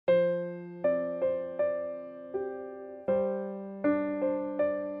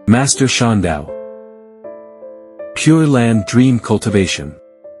Master Shandao. Pure Land Dream Cultivation.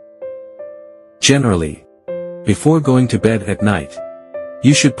 Generally, before going to bed at night,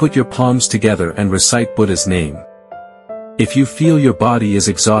 you should put your palms together and recite Buddha's name. If you feel your body is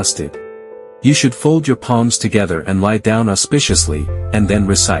exhausted, you should fold your palms together and lie down auspiciously, and then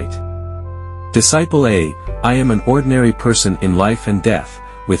recite. Disciple A, I am an ordinary person in life and death,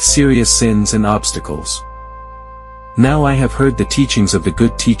 with serious sins and obstacles. Now I have heard the teachings of the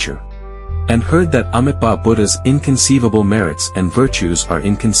good teacher, and heard that Amitabha Buddha's inconceivable merits and virtues are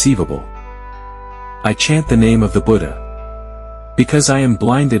inconceivable. I chant the name of the Buddha, because I am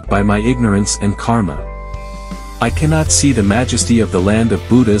blinded by my ignorance and karma. I cannot see the majesty of the land of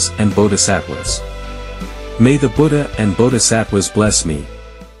Buddhas and Bodhisattvas. May the Buddha and Bodhisattvas bless me.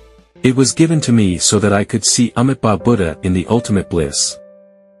 It was given to me so that I could see Amitabha Buddha in the ultimate bliss,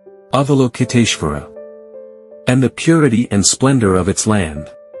 Avalokiteshvara, and the purity and splendor of its land.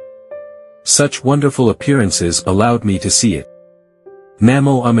 Such wonderful appearances allowed me to see it.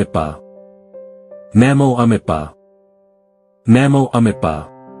 Namo Amitabha. Namo Amitabha. Namo Amitabha.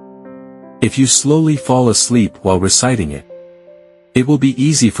 If you slowly fall asleep while reciting it, it will be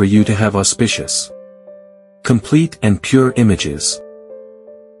easy for you to have auspicious, complete and pure images.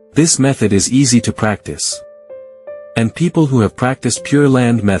 This method is easy to practice, and people who have practiced Pure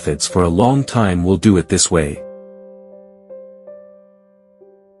Land methods for a long time will do it this way.